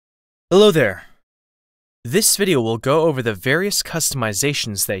Hello there. This video will go over the various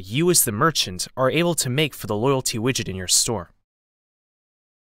customizations that you as the merchant are able to make for the loyalty widget in your store.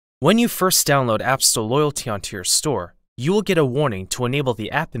 When you first download App Store Loyalty onto your store, you will get a warning to enable the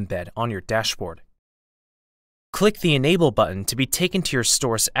app embed on your dashboard. Click the Enable button to be taken to your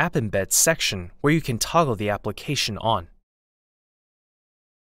store's App Embed section where you can toggle the application on.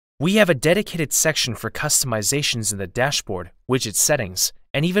 We have a dedicated section for customizations in the dashboard, Widget Settings,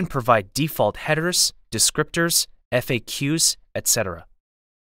 and even provide default headers, descriptors, FAQs, etc.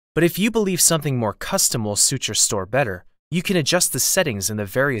 But if you believe something more custom will suit your store better, you can adjust the settings in the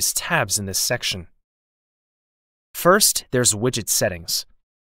various tabs in this section. First, there's Widget Settings.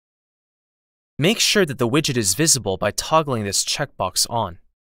 Make sure that the widget is visible by toggling this checkbox on.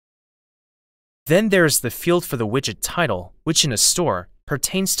 Then there is the field for the widget title, which in a store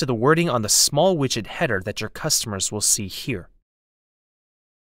pertains to the wording on the small widget header that your customers will see here.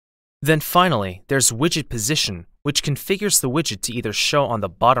 Then finally, there's Widget Position, which configures the widget to either show on the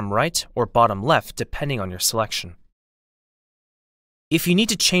bottom right or bottom left depending on your selection. If you need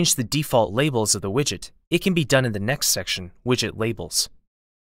to change the default labels of the widget, it can be done in the next section, Widget Labels.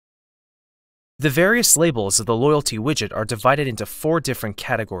 The various labels of the loyalty widget are divided into 4 different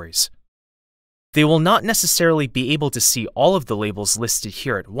categories. They will not necessarily be able to see all of the labels listed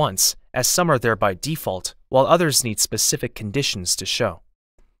here at once, as some are there by default, while others need specific conditions to show.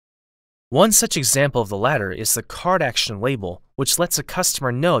 One such example of the latter is the Card Action label, which lets a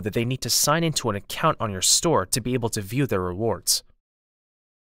customer know that they need to sign into an account on your store to be able to view their rewards.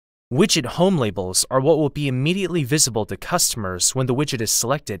 Widget Home labels are what will be immediately visible to customers when the widget is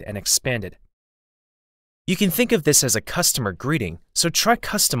selected and expanded. You can think of this as a customer greeting, so try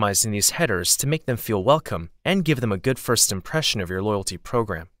customizing these headers to make them feel welcome and give them a good first impression of your loyalty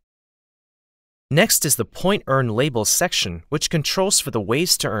program. Next is the Point Earn Labels section, which controls for the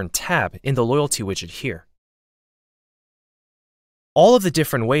Ways to Earn tab in the loyalty widget here. All of the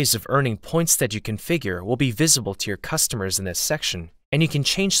different ways of earning points that you configure will be visible to your customers in this section, and you can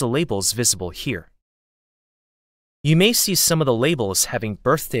change the labels visible here. You may see some of the labels having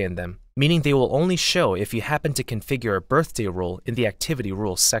birthday in them, meaning they will only show if you happen to configure a birthday rule in the Activity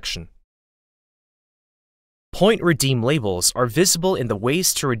Rules section. Point Redeem labels are visible in the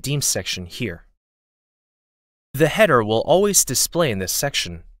Ways to Redeem section here. The header will always display in this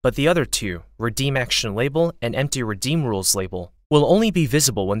section, but the other two, Redeem Action label and Empty Redeem Rules label, will only be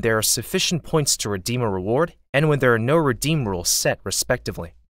visible when there are sufficient points to redeem a reward and when there are no redeem rules set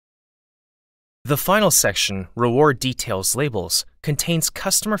respectively. The final section, Reward Details labels, contains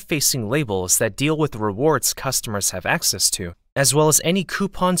customer-facing labels that deal with the rewards customers have access to, as well as any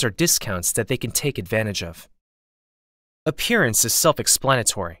coupons or discounts that they can take advantage of. Appearance is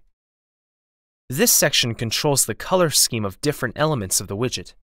self-explanatory. This section controls the color scheme of different elements of the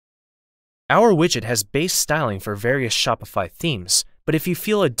widget. Our widget has base styling for various Shopify themes, but if you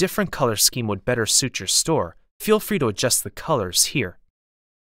feel a different color scheme would better suit your store, feel free to adjust the colors here.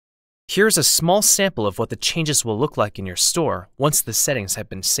 Here's a small sample of what the changes will look like in your store once the settings have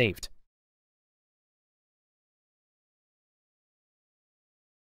been saved.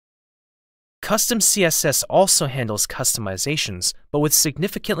 Custom CSS also handles customizations, but with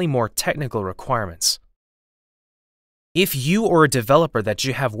significantly more technical requirements. If you or a developer that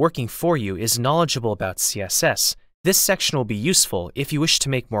you have working for you is knowledgeable about CSS, this section will be useful if you wish to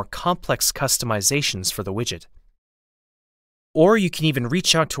make more complex customizations for the widget. Or you can even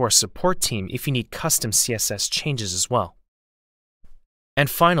reach out to our support team if you need custom CSS changes as well. And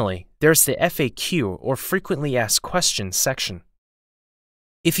finally, there's the FAQ or Frequently Asked Questions section.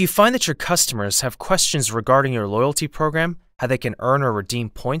 If you find that your customers have questions regarding your loyalty program, how they can earn or redeem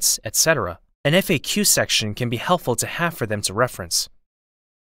points, etc., an FAQ section can be helpful to have for them to reference.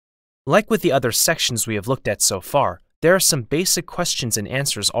 Like with the other sections we have looked at so far, there are some basic questions and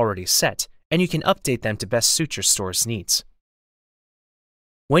answers already set, and you can update them to best suit your store's needs.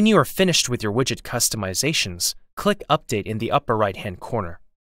 When you are finished with your widget customizations, click Update in the upper right-hand corner.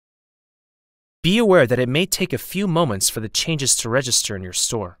 Be aware that it may take a few moments for the changes to register in your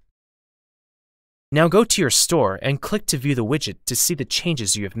store. Now go to your store and click to view the widget to see the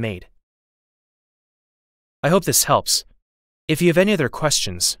changes you have made. I hope this helps. If you have any other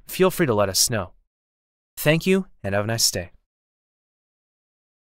questions, feel free to let us know. Thank you and have a nice day.